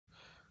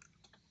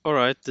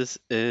Alright, this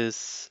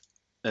is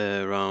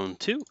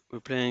round 2. We're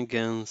playing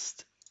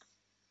against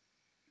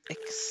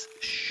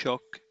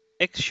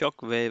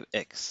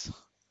XshockwaveX.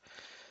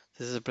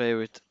 This is a player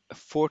with a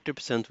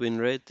 40% win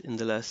rate in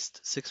the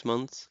last 6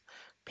 months,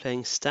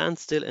 playing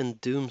Standstill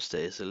and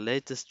Doomsday. So the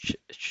latest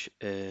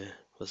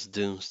was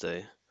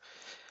Doomsday,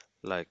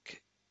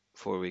 like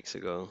 4 weeks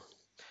ago.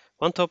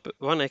 One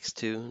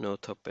X2, no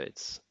top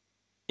 8s.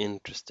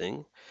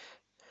 Interesting.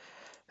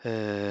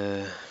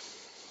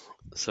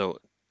 So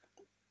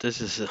this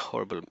is a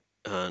horrible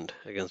hand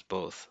against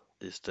both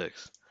these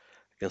decks.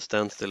 Against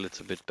Standstill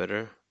it's a bit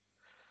better.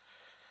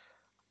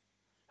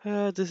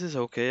 This is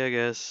okay, I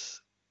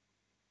guess.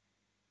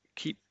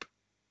 Keep.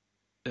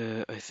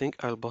 I think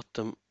I'll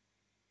bottom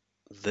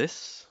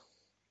this.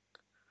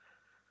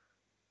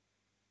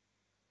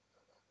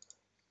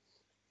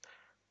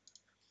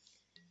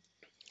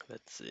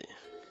 Let's see.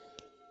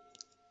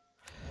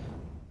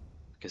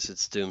 Guess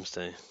it's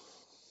Doomsday.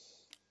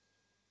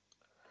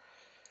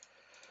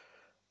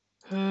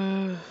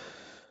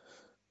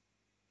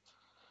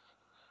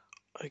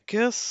 I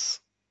guess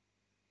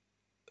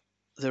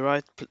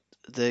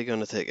they're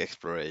gonna take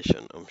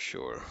exploration, I'm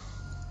sure.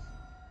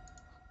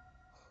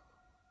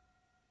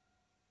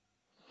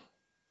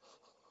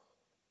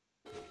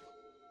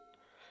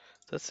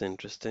 That's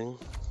interesting.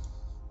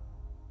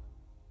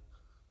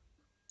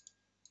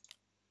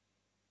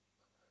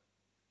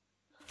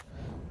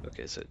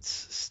 Okay, so it's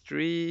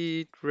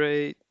street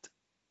rate,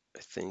 I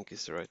think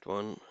is the right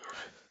one.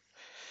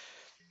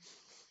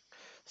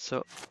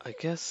 So I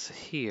guess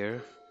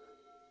here,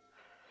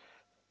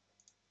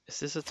 is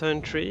this a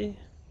turn 3?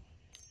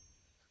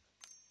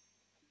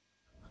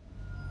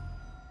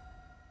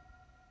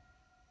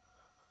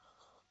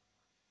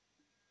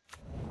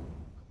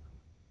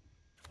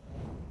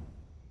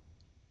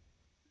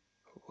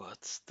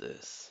 What's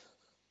this?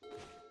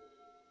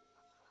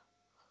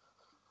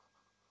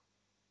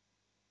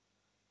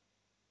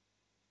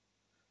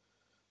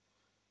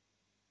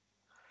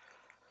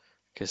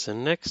 Okay, so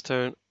next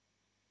turn,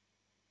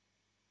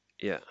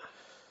 yeah.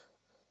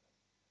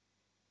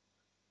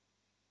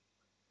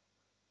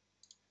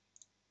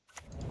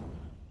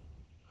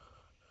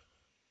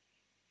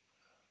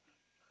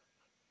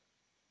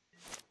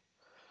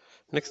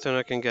 Next turn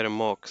I can get a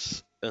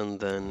Mox and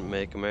then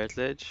make a Merit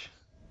Ledge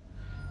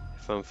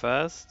if I'm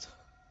fast.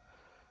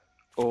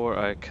 Or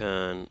I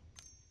can,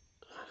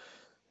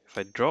 if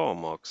I draw a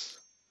Mox.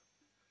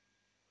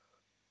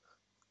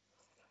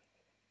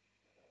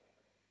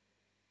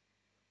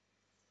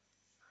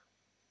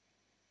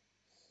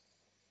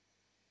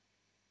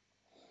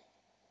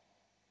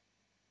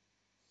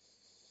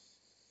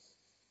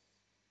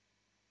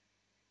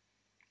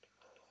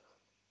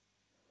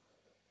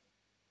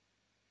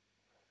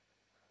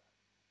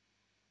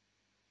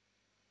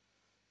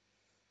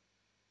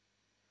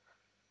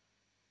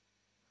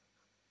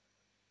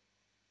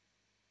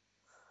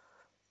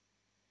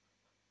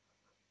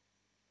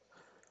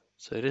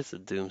 So it is a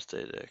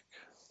Doomsday deck.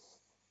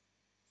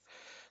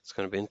 It's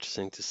gonna be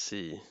interesting to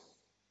see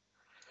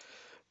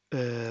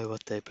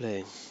what they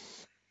play.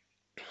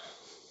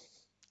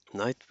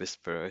 Night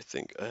Whisper, I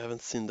think. I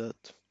haven't seen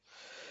that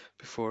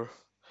before.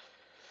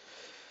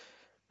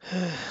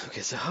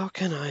 Okay, so how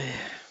can I...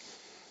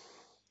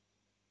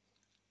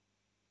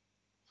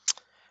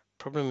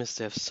 Problem is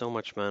they have so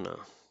much mana.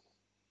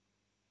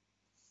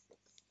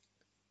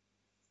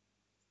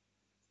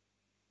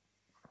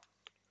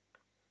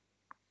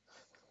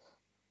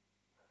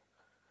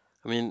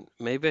 I mean,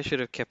 maybe I should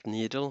have kept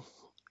Needle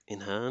in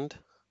hand,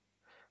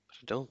 but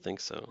I don't think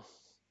so.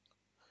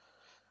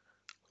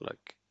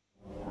 Like,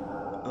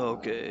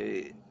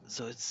 okay,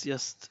 so it's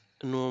just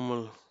a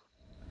normal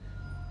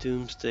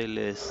Doomsday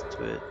list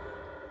with...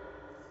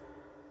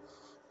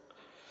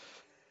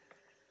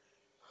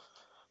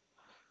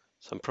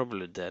 So I'm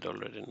probably dead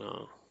already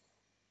now.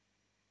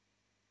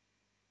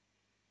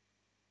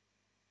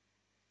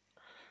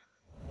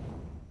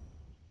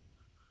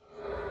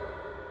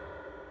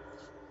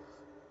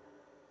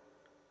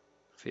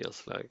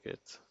 Feels like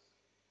it.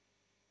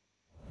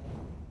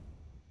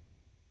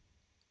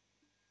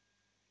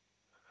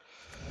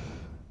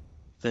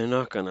 They're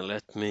not gonna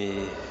let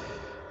me...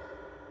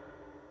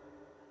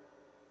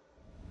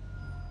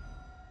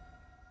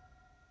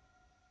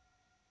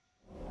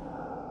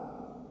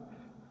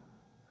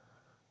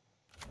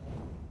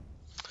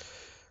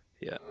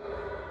 Yeah.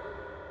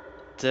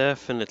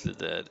 Definitely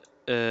dead.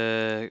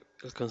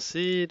 I'll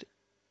concede.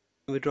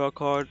 Withdraw a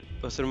card.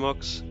 Was there a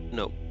Mox?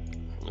 No.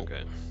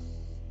 Okay.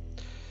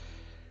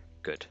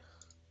 Good.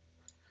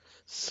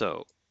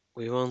 So,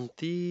 we want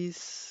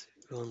these.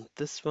 We want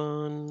this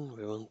one.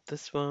 We want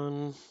this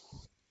one.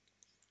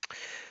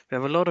 We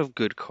have a lot of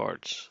good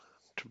cards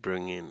to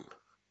bring in.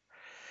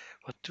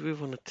 What do we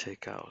want to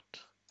take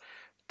out?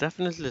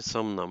 Definitely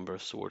some number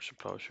of swords or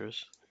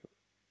plowshares.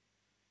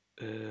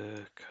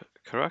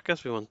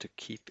 Caracas we want to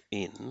keep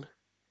in.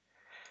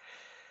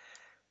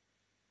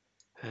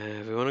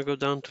 We want to go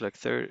down to like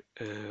 30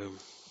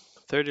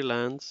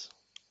 lands.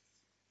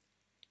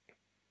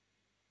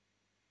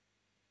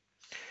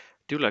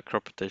 do like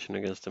crop rotation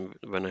against them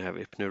when I have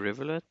Hypno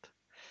Rivulet.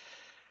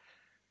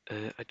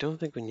 I don't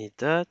think we need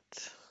that.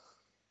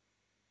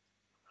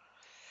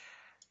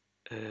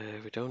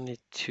 We don't need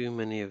too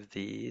many of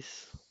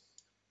these.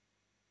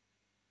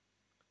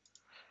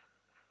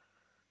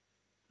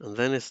 And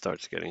then it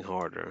starts getting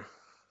harder.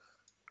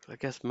 I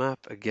guess map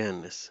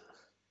again is...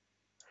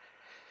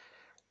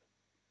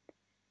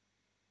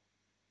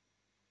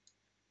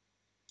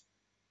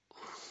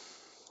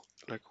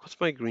 Like, what's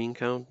my green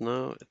count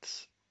now?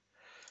 It's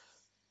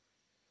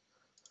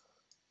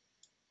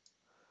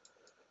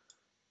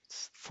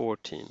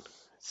 14.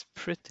 It's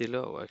pretty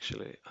low,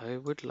 actually. I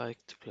would like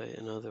to play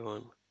another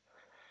one.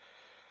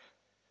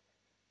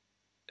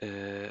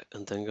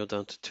 And then go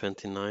down to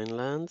 29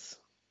 lands.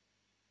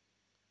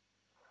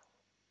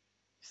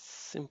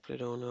 Simply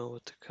don't know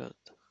what to cut.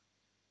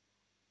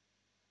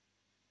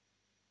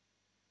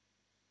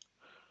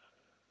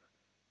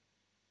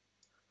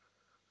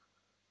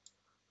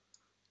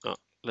 Oh,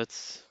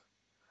 let's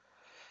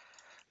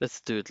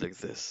do it like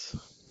this.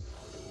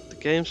 The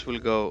games will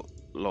go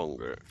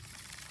longer,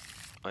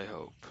 I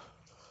hope.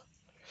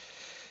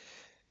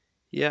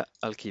 Yeah,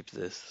 I'll keep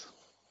this.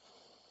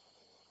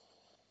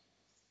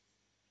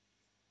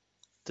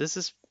 This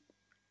is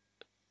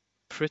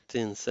pretty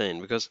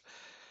insane because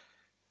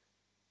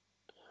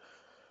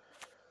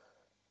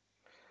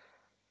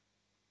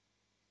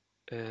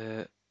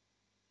I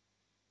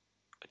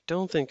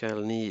don't think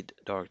I'll need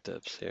Dark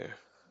Depths here.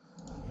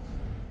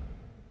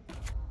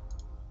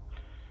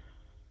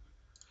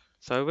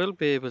 So I will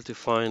be able to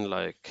find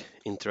like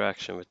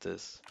interaction with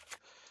this,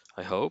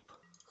 I hope.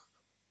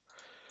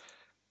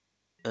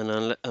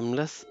 And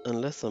unless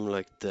I'm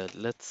like dead,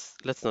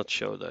 let's not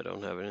show that I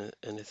don't have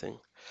anything.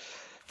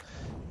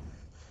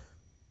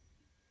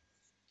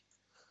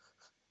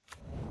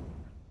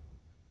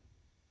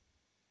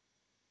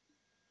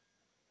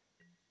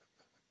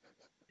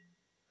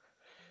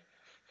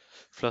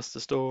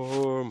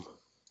 Flusterstorm.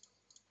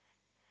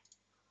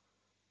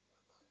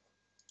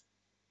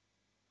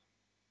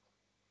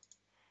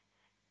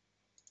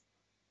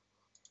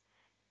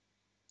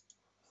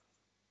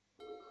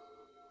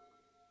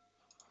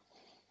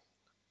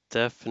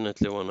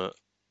 Definitely wanna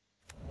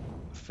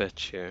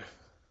fetch here.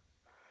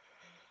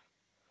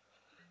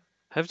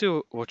 Have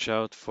to watch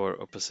out for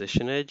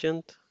opposition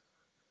agent.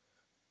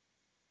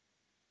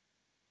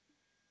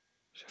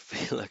 I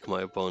feel like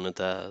my opponent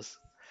has,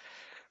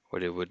 or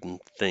they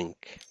wouldn't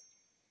think.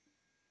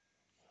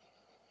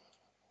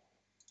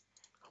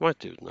 I might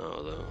do it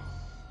now though.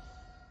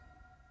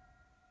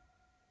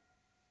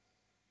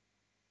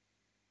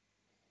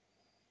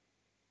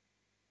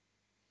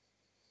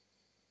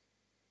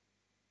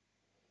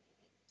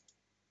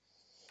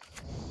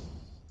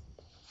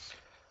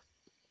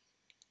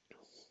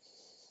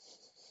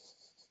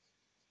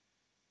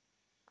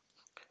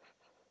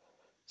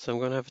 So I'm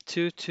gonna have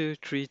 2, 2,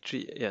 3,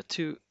 3, yeah,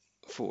 2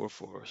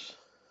 4/4s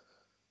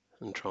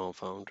and Tron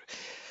Foundry.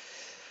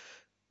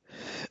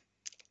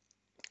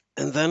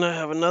 And then I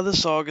have another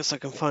saga so I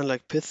can find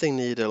like Pithing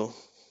Needle.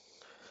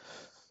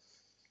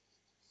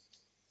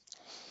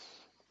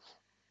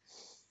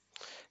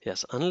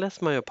 Yes,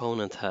 unless my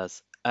opponent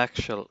has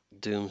actual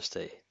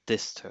Doomsday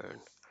this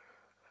turn.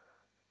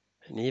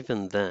 And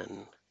even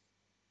then,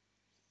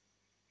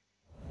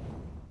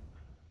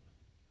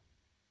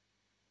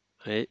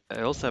 I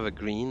also have a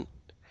green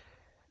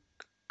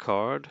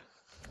card.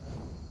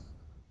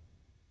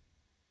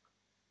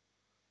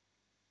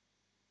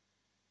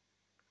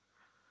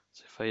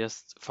 So if I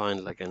just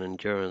find like an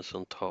endurance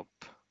on top.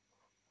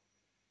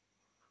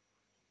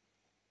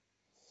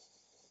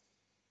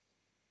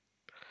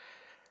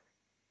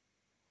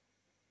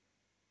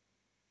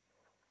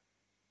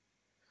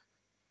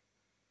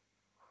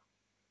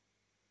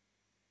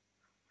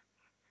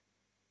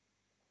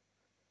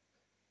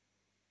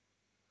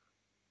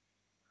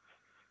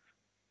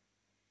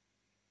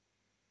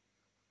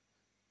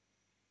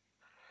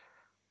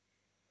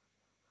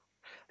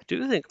 I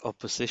do think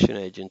opposition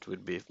agent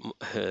would be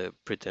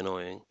pretty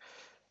annoying.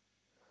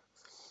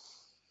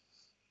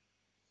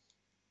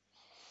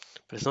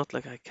 But it's not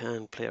like I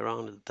can play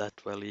around it that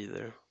well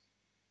either.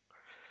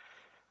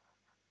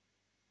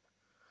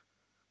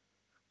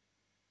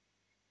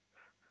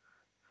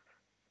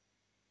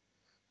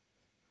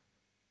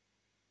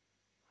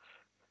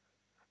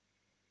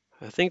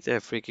 I think they're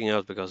freaking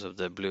out because of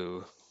the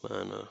blue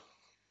mana.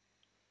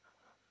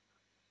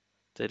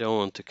 They don't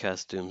want to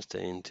cast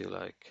Doomsday into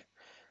like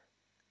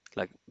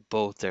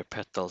both their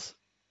petals,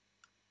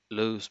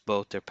 lose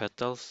both their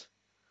petals.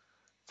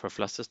 For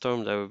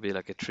Flusterstorm, that would be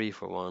like a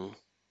 3-for-1.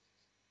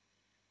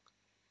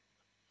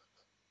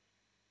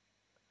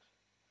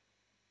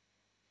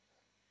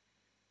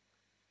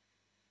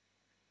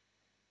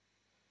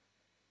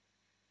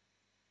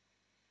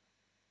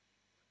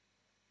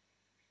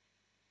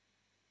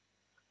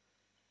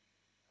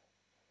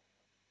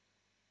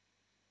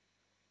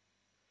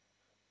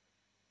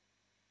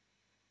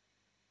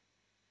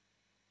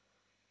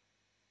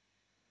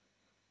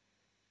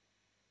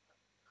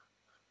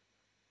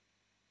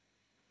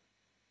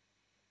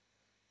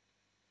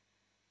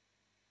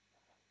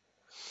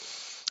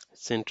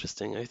 that's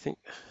interesting. I think.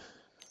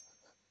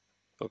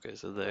 Okay,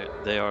 so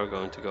they are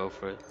going to go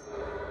for it.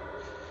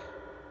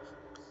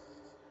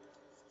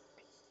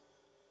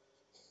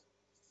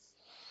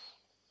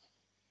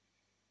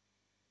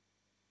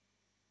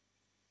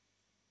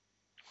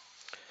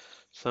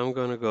 So I'm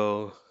gonna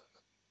go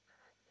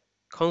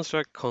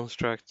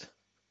construct,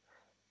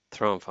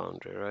 Tron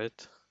Foundry,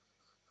 right?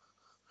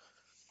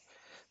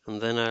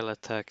 And then I'll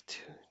attack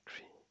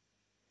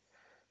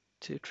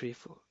 2, 3,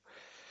 4.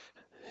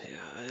 Yeah,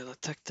 I'll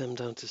attack them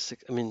down to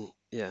 6. I mean,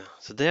 yeah.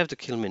 So they have to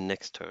kill me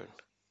next turn.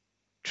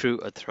 Through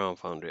a Tron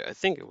Foundry. I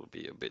think it will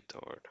be a bit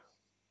hard.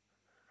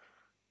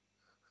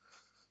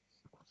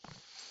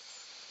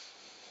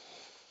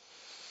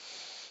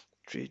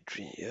 3,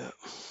 3, yeah.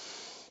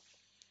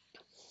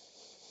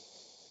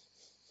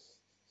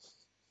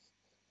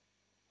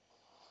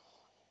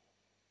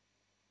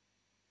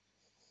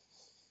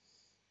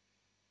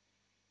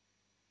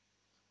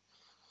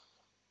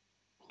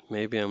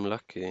 Maybe I'm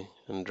lucky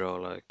and draw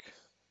like.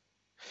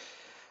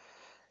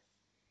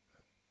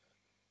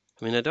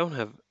 I mean, I don't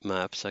have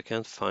maps. I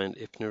can't find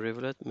Hypno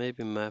Rivulet.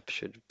 Maybe map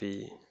should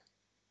be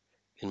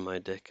in my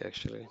deck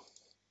actually.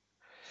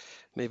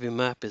 Maybe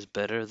map is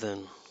better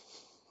than.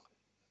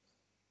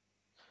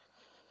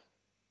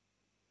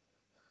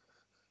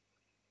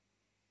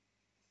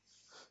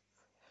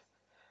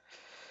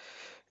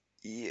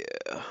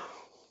 Yeah.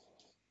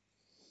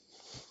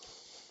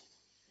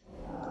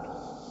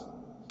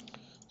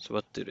 So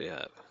what do they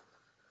have?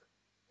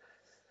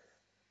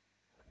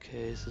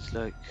 Okay, so it's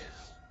like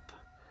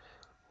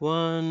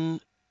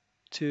 1,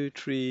 2,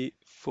 3,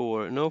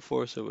 4. No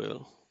force of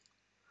will.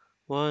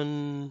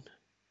 1,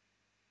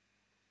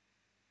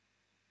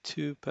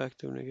 2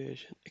 pact of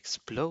negation.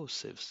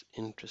 Explosives.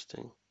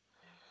 Interesting.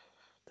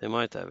 They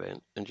might have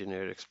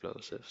engineered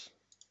explosives.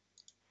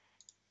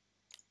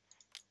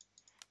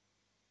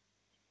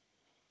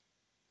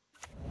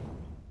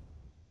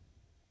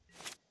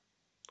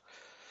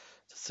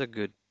 That's a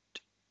good.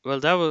 Well,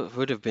 that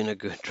would have been a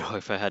good draw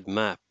if I had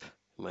map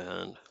in my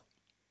hand,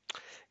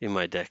 in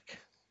my deck.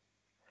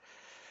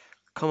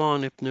 Come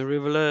on, Hypno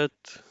Rivulet.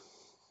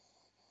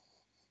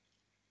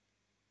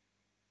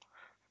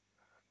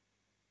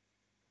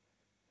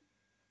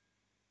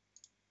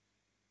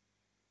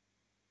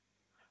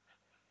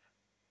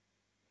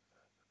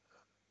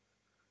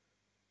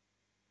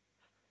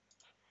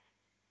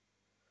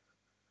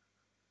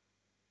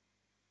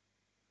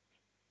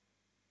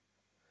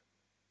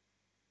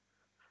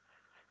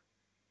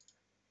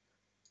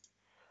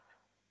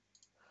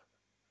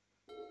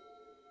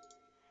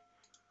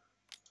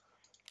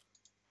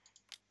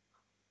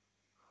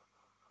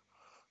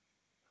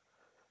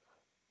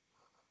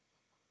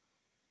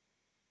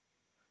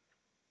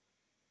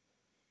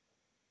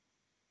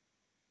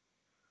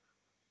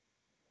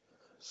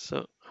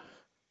 So,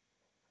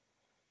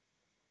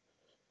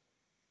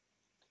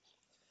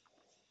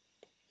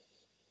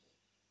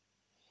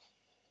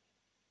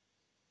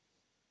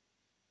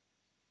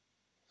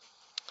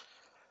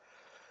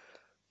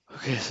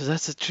 okay, so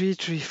that's a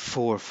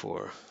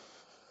 3-3-4-4.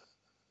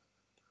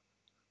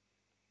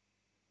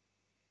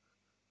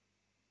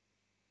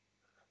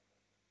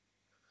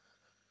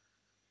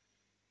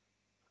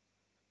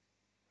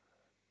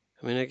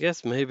 I mean, I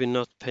guess maybe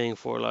not paying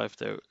 4 life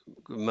there.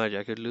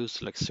 Imagine I could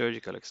lose like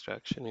surgical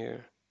extraction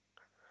here.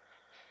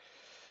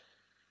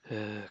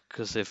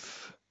 Because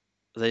if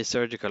they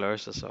surgical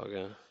Ursa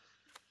Saga,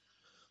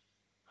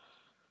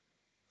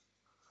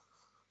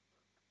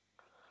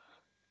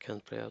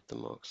 can't play out the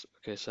Mox.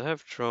 Okay, so I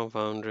have Tron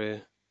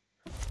Foundry.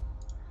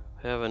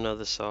 I have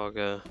another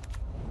Saga.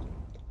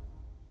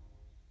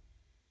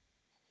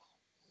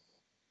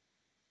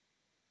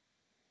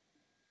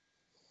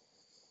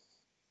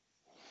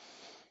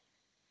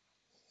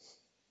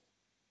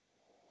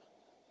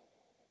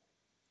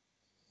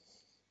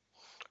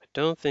 I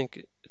don't think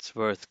it's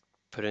worth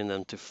putting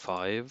them to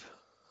 5.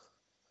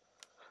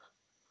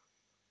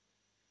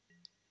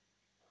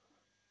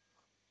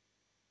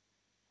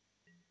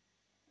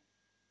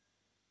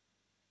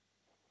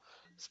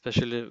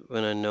 Especially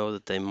when I know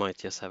that they might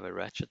just have a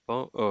ratchet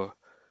bomb or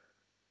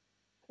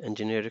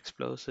engineered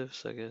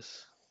explosives, I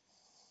guess.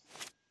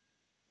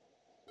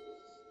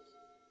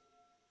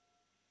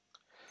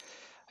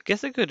 I guess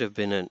there could have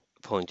been a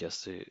point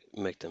just to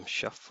make them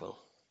shuffle.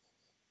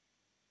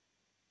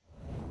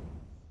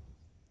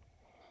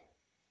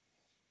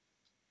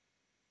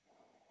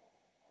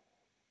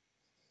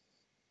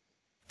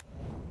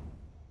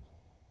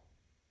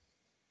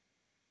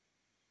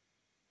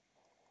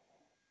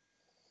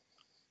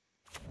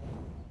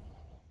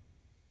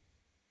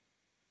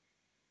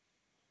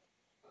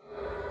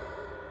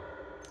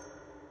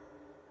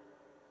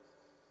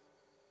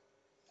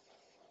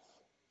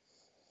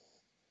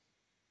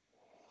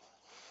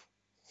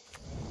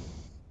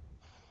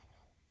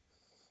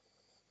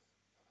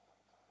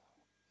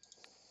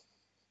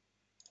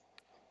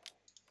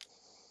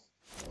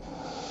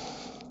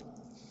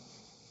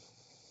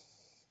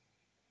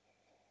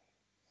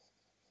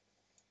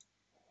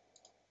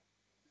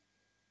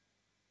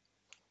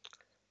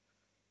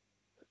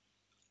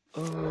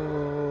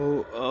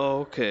 Oh,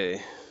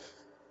 Okay.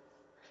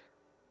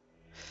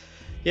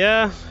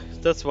 Yeah,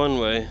 that's one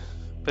way.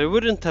 But it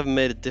wouldn't have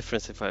made a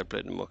difference if I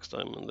played the Mox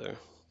Diamond there.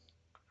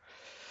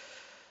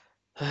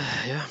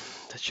 Yeah,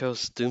 that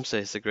shows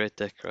Doomsday is a great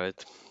deck,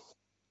 right?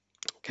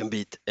 Can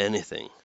beat anything.